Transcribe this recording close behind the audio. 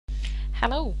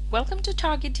Hello, welcome to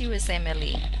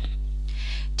TargetUSMLE.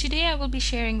 Today I will be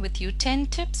sharing with you 10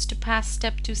 tips to pass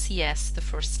Step 2 CS the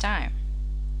first time.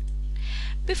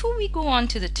 Before we go on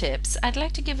to the tips, I'd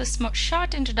like to give a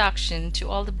short introduction to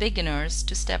all the beginners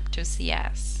to Step 2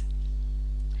 CS.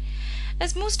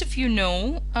 As most of you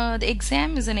know, the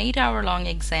exam is an 8-hour long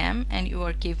exam and you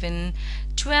are given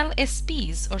 12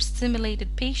 SPs or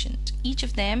simulated patient. Each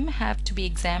of them have to be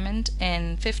examined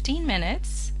in 15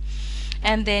 minutes.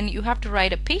 And then you have to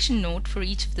write a patient note for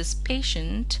each of this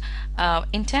patient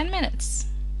in 10 minutes.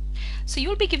 So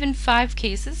you'll be given 5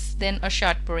 cases, then a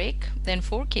short break, then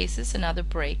 4 cases, another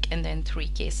break, and then 3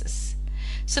 cases.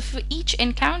 So for each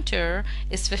encounter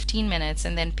is 15 minutes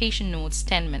and then patient notes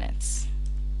 10 minutes.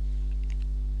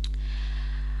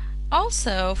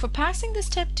 Also, for passing the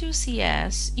Step 2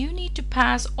 CS, you need to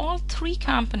pass all 3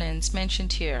 components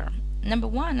mentioned here. Number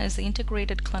 1 is the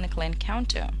integrated clinical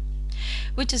encounter,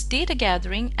 which is data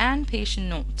gathering and patient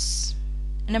notes.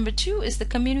 Number 2 is the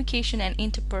communication and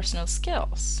interpersonal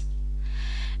skills.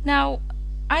 Now,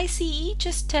 ICE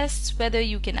just tests whether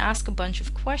you can ask a bunch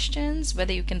of questions,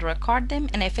 whether you can record them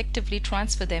and effectively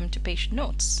transfer them to patient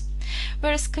notes.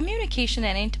 Whereas communication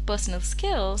and interpersonal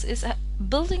skills is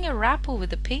building a rapport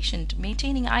with the patient,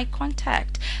 maintaining eye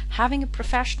contact, having a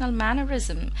professional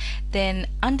mannerism, then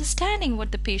understanding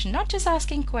what the patient, not just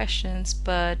asking questions,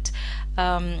 but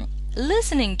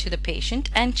listening to the patient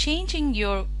and changing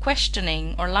your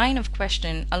questioning or line of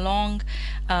question along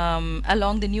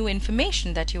the new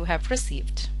information that you have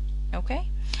received. Okay?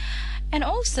 And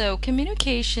also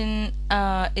communication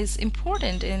is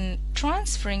important in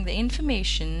transferring the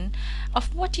information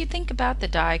of what you think about the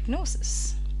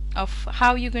diagnosis, of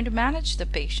how you're going to manage the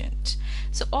patient.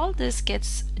 So all this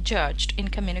gets judged in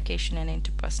communication and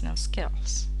interpersonal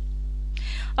skills.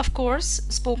 Of course,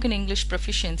 spoken English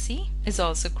proficiency is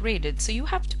also graded, so you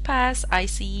have to pass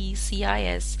ICE,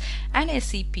 CIS, and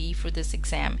SCP for this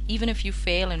exam. Even if you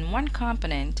fail in one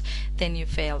component, then you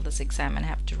fail this exam and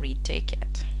have to retake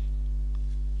it.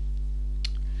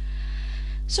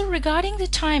 So regarding the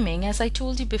timing, as I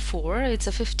told you before, it's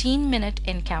a 15-minute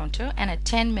encounter and a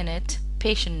 10-minute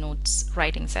patient notes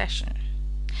writing session.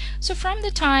 So from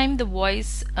the time the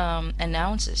voice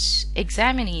announces,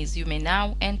 examinees, you may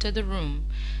now enter the room,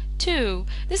 to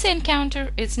this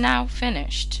encounter is now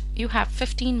finished, you have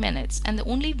 15 minutes, and the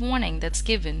only warning that's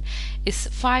given is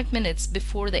 5 minutes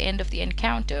before the end of the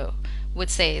encounter, which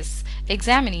says,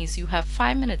 examinees, you have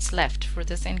 5 minutes left for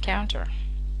this encounter.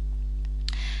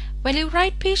 While you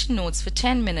write patient notes for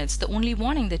 10 minutes, the only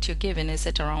warning that you're given is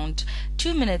at around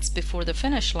 2 minutes before the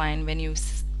finish line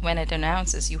when it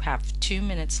announces you have 2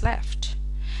 minutes left.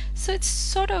 So it's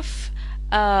sort of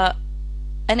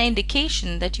an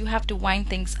indication that you have to wind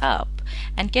things up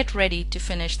and get ready to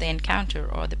finish the encounter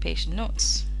or the patient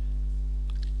notes.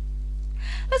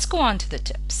 Let's go on to the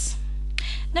tips.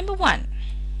 Number 1,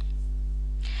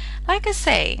 like I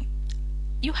say,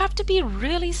 you have to be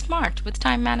really smart with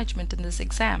time management in this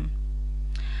exam.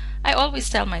 I always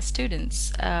tell my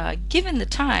students, given the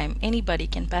time, anybody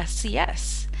can pass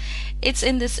CS. It's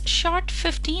in this short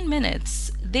 15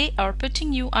 minutes, they are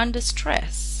putting you under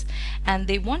stress and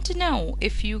they want to know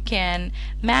if you can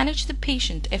manage the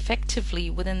patient effectively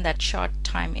within that short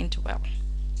time interval.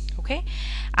 Okay?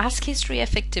 Ask history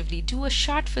effectively, do a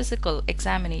short physical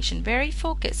examination, very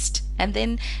focused, and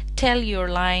then tell your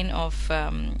line of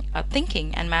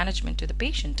thinking and management to the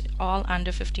patient, all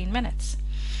under 15 minutes.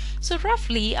 So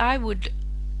roughly I would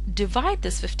divide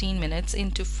this 15 minutes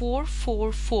into 4,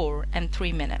 4, 4, and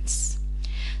 3 minutes.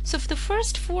 So for the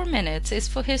first 4 minutes is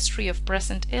for history of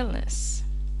present illness.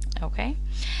 Okay?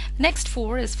 Next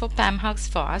 4 is for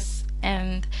PAM-HUGS-FOSS,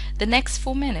 and the next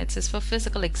 4 minutes is for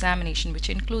physical examination, which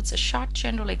includes a short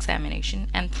general examination,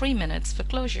 and 3 minutes for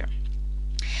closure.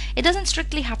 It doesn't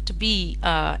strictly have to be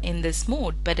in this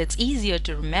mode, but it's easier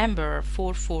to remember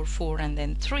 4, 4, 4, and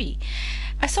then 3.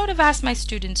 I sort of asked my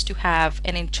students to have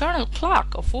an internal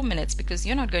clock of 4 minutes because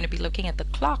you're not going to be looking at the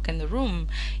clock in the room.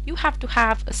 You have to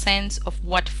have a sense of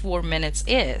what 4 minutes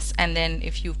is, and then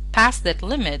if you pass that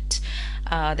limit,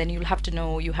 then you'll have to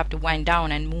know you have to wind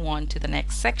down and move on to the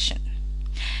next section.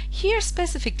 Here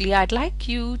specifically, I'd like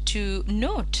you to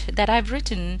note that I've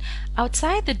written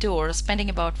outside the door spending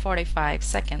about 45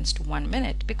 seconds to 1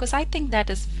 minute because I think that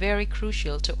is very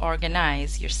crucial to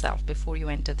organize yourself before you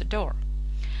enter the door.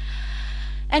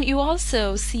 And you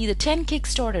also see the 10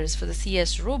 Kickstarters for the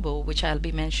CS Robo, which I'll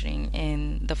be mentioning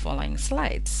in the following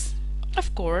slides.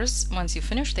 Of course, once you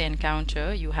finish the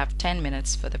encounter, you have 10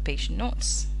 minutes for the patient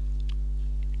notes.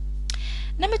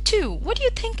 Number 2, what do you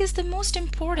think is the most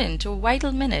important or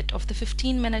vital minute of the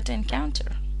 15-minute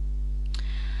encounter?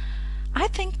 I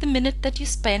think the minute that you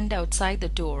spend outside the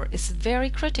door is very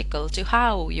critical to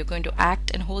how you're going to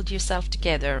act and hold yourself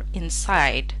together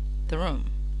inside the room.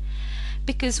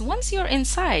 Because once you're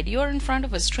inside, you're in front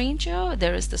of a stranger,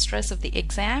 there is the stress of the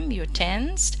exam, you're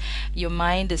tensed, your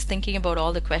mind is thinking about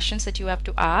all the questions that you have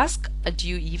to ask. Do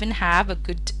you even have a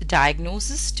good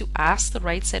diagnosis to ask the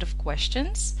right set of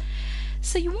questions?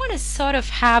 So you want to sort of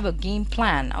have a game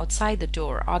plan outside the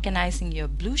door, organizing your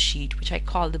blue sheet, which I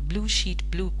call the blue sheet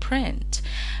blueprint,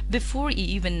 before you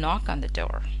even knock on the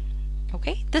door.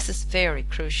 Okay, this is very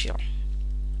crucial.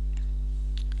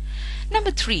 Number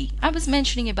 3, I was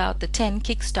mentioning about the 10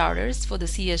 Kickstarters for the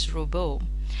CS Robo.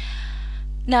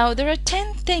 Now, there are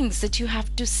 10 things that you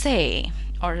have to say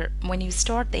or when you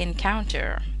start the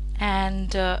encounter,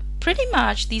 and pretty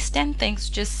much these 10 things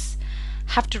just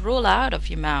have to roll out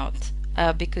of your mouth.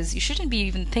 Because you shouldn't be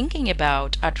even thinking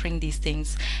about uttering these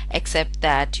things, except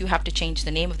that you have to change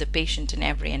the name of the patient in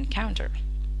every encounter.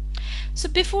 So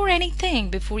before anything,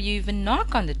 before you even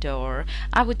knock on the door,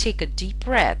 I would take a deep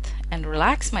breath and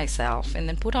relax myself, and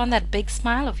then put on that big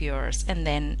smile of yours, and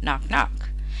then knock knock.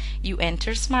 You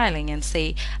enter smiling and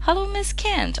say, "Hello, Miss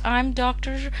Kent. I'm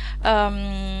Dr.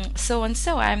 So and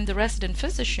so. I'm the resident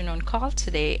physician on call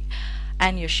today."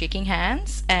 And you're shaking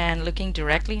hands and looking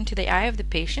directly into the eye of the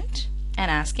patient and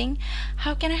asking,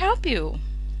 "How can I help you?"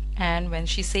 And when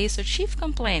she says her chief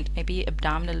complaint, maybe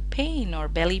abdominal pain or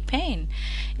belly pain,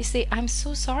 you say, "I'm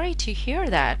so sorry to hear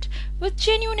that," with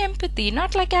genuine empathy,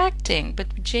 not like acting,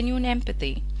 but with genuine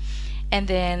empathy. And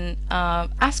then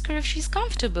ask her if she's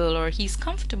comfortable or he's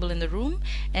comfortable in the room,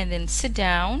 and then sit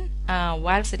down.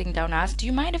 While sitting down, ask, "Do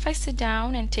you mind if I sit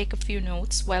down and take a few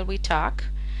notes while we talk?"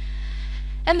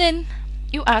 And then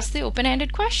you ask the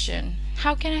open-ended question,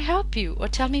 "How can I help you?" or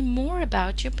 "Tell me more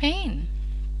about your pain."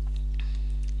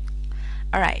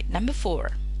 All right, number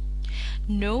 4,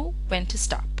 know when to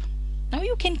stop. Now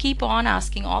you can keep on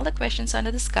asking all the questions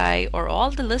under the sky, or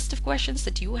all the list of questions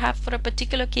that you have for a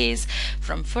particular case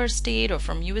from first aid or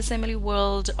from USMLE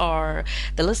World, or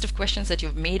the list of questions that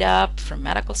you've made up from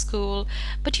medical school,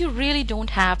 but you really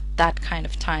don't have that kind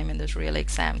of time in those real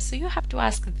exams. So you have to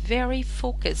ask very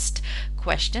focused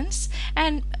questions,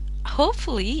 and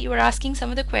hopefully you are asking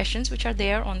some of the questions which are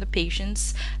there on the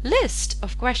patient's list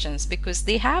of questions, because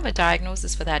they have a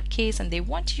diagnosis for that case and they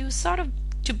want you sort of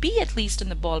to be at least in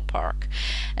the ballpark.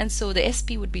 And so the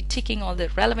SP would be ticking all the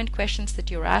relevant questions that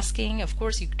you're asking. Of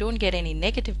course, you don't get any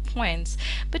negative points,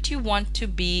 but you want to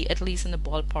be at least in the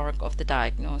ballpark of the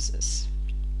diagnosis.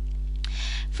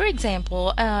 For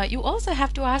example, you also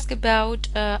have to ask about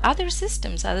other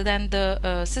systems other than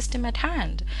the system at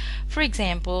hand. For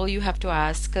example, you have to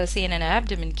ask, say in an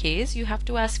abdomen case, you have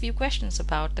to ask a few questions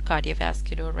about the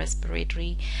cardiovascular,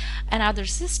 respiratory, and other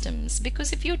systems.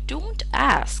 Because if you don't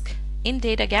ask in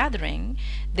data gathering,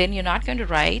 then you're not going to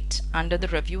write under the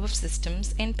review of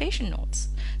systems in patient notes.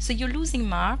 So you're losing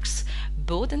marks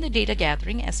both in the data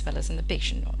gathering as well as in the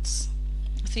patient notes.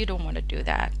 So you don't want to do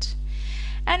that.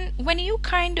 And when you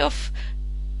kind of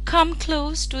come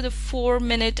close to the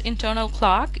 4-minute internal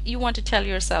clock, you want to tell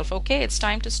yourself, okay, it's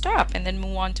time to stop, and then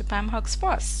move on to PAM Hugs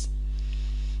FOSS.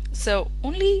 So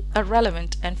only a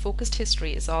relevant and focused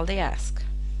history is all they ask.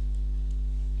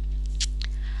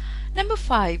 Number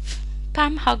 5,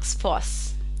 PAM Hugs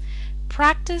FOSS.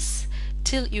 Practice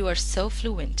till you are so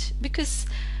fluent, because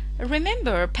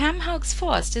remember, PAM Hugs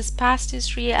FOSS is past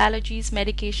history, allergies,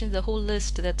 medications, the whole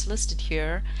list that's listed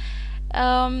here.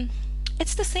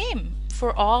 It's the same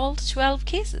for all 12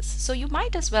 cases, so you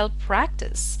might as well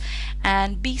practice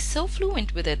and be so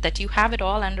fluent with it that you have it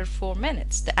all under 4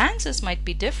 minutes. The answers might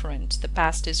be different, the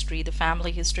past history, the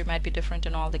family history might be different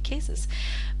in all the cases,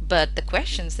 but the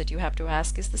questions that you have to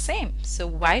ask is the same. So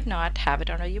why not have it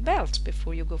under your belt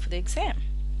before you go for the exam?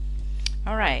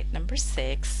 All right, number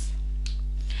 6.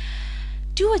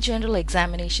 Do a general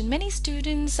examination. Many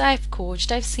students I've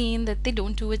coached, I've seen that they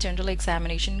don't do a general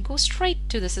examination, go straight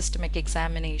to the systemic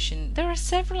examination. There are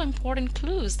several important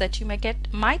clues that you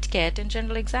might get in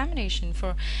general examination,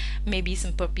 for maybe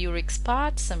some purpuric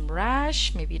spots, some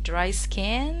rash, maybe dry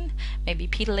skin, maybe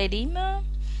pedal edema.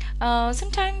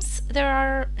 Sometimes there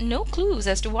are no clues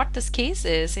as to what this case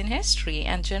is in history,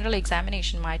 and general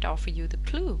examination might offer you the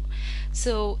clue.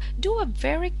 So do a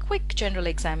very quick general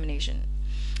examination.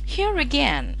 Here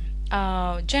again,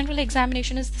 general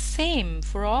examination is the same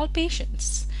for all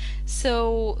patients.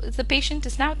 So the patient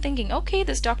is now thinking, okay,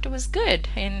 this doctor was good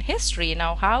in history.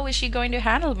 Now how is she going to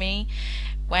handle me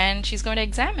when she's going to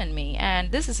examine me?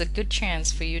 And this is a good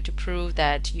chance for you to prove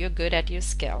that you're good at your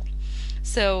skill.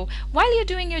 So while you're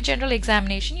doing your general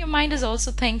examination, your mind is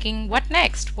also thinking, what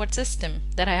next? What system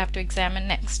that I have to examine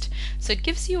next? So it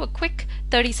gives you a quick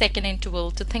 30-second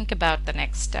interval to think about the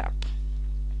next step.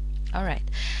 All right.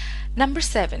 Number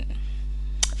 7,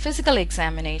 physical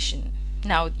examination.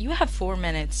 Now you have 4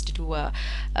 minutes to do a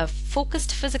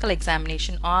focused physical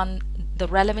examination on the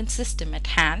relevant system at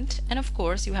hand, and of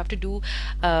course you have to do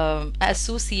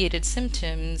associated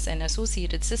symptoms and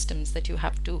associated systems that you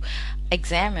have to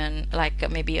examine, like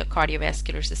maybe a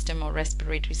cardiovascular system or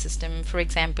respiratory system. For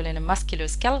example, in a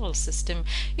musculoskeletal system,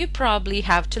 you probably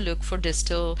have to look for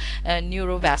distal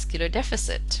neurovascular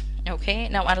deficit. Okay,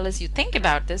 now unless you think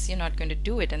about this, you're not going to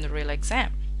do it in the real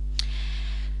exam.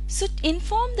 So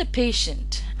inform the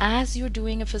patient as you're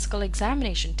doing a physical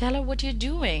examination. Tell her what you're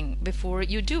doing before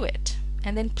you do it.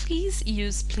 And then please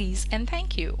use please and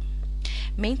thank you.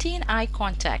 Maintain eye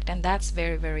contact, and that's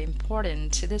very, very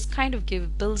important. This kind of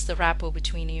builds the rapport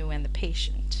between you and the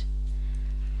patient.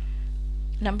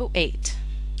 Number 8,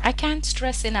 I can't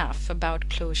stress enough about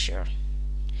closure.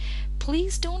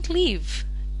 Please don't leave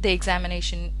the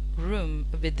examination room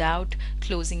without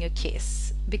closing your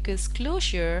case, because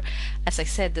closure, as I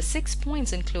said, the 6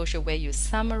 points in closure where you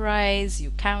summarize,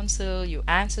 you counsel, you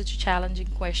answer to challenging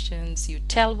questions, you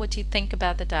tell what you think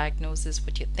about the diagnosis,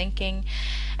 what you're thinking,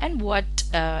 and what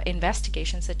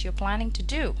investigations that you're planning to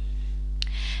do.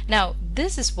 Now,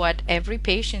 this is what every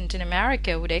patient in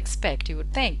America would expect. You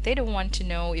would think they don't want to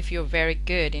know if you're very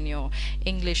good in your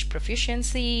English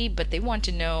proficiency, but they want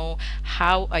to know,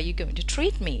 how are you going to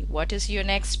treat me? What is your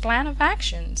next plan of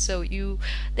action? So the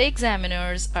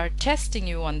examiners are testing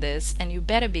you on this, and you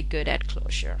better be good at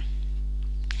closure.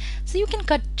 So you can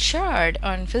cut short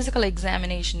on physical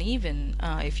examination even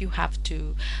if you have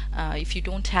to, if you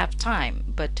don't have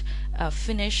time, but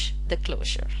finish the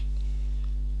closure.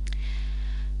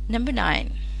 Number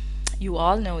 9, you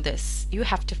all know this. You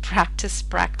have to practice,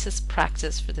 practice,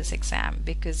 practice for this exam,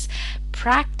 because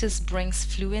practice brings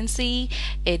fluency.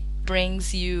 It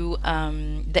brings you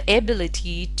the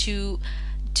ability to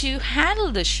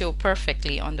handle the show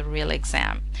perfectly on the real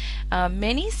exam.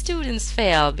 Many students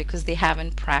fail because they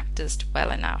haven't practiced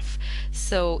well enough.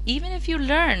 So even if you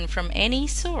learn from any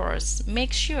source,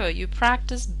 make sure you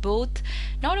practice both,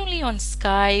 not only on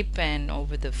Skype and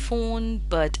over the phone,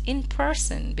 but in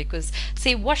person. Because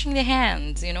say washing the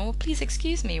hands, please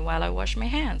excuse me while I wash my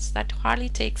hands, that hardly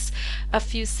takes a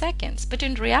few seconds, but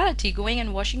in reality going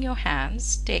and washing your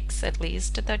hands takes at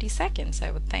least 30 seconds,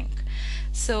 I would think.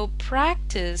 So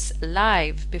practice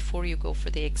live before you go for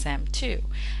the exam too.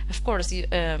 Of course,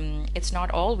 it's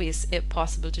not always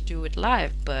possible to do it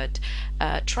live, but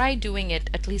try doing it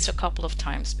at least a couple of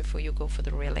times before you go for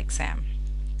the real exam.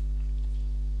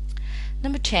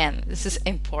 Number 10, this is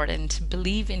important.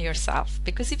 Believe in yourself,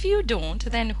 because if you don't,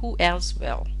 then who else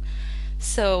will?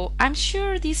 So I'm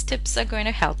sure these tips are going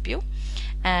to help you.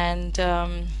 And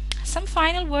some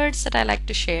final words that I like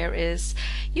to share is,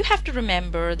 you have to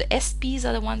remember the SPs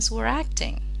are the ones who are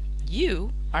acting.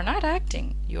 You are not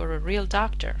acting. You're a real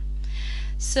doctor.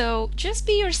 So just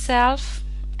be yourself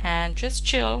and just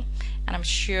chill, and I'm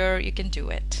sure you can do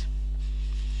it.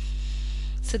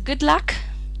 So good luck.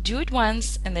 Do it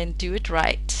once and then do it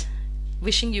right.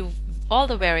 Wishing you all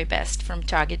the very best from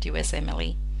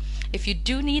TargetUSMLE. If you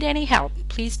do need any help,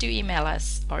 please do email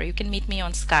us, or you can meet me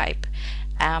on Skype.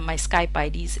 My Skype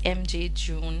ID is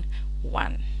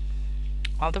MJJune1.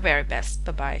 All the very best.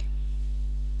 Bye-bye.